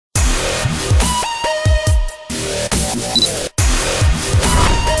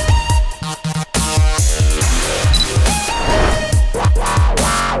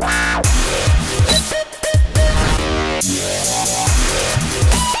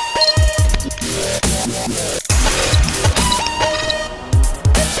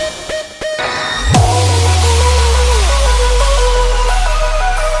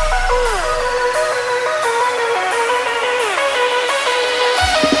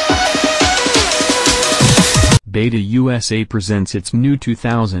Beta USA presents its new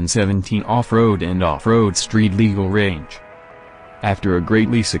 2017 Off-Road and Off-Road Street Legal range. After a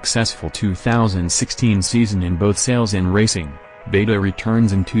greatly successful 2016 season in both sales and racing, Beta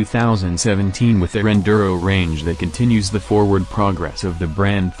returns in 2017 with their Enduro range that continues the forward progress of the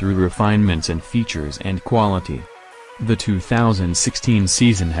brand through refinements and features and quality. The 2016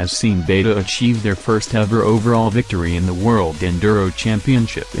 season has seen Beta achieve their first ever overall victory in the World Enduro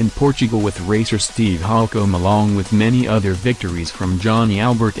Championship in Portugal with racer Steve Holcomb, along with many other victories from Johnny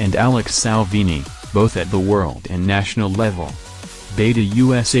Albert and Alex Salvini, both at the world and national level. Beta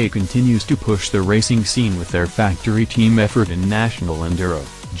USA continues to push the racing scene with their factory team effort in National Enduro,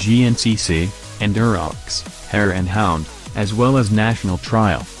 GNCC, Endurox, Hare and Hound, as well as National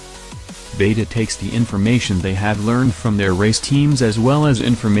Trial. Beta takes the information they have learned from their race teams as well as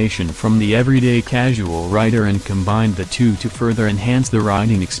information from the everyday casual rider and combined the two to further enhance the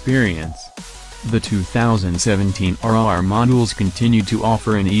riding experience. The 2017 RR models continue to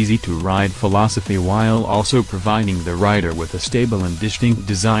offer an easy-to-ride philosophy while also providing the rider with a stable and distinct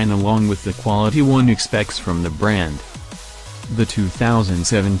design along with the quality one expects from the brand. The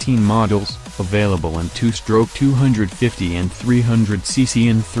 2017 models, available in 2-stroke 250 and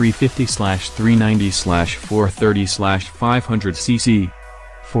 300cc and 350/390/430/500cc,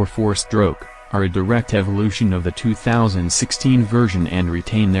 for 4-stroke, are a direct evolution of the 2016 version and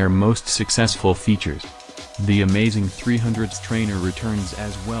retain their most successful features. The amazing 300s trainer returns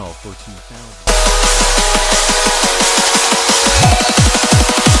as well for 2000.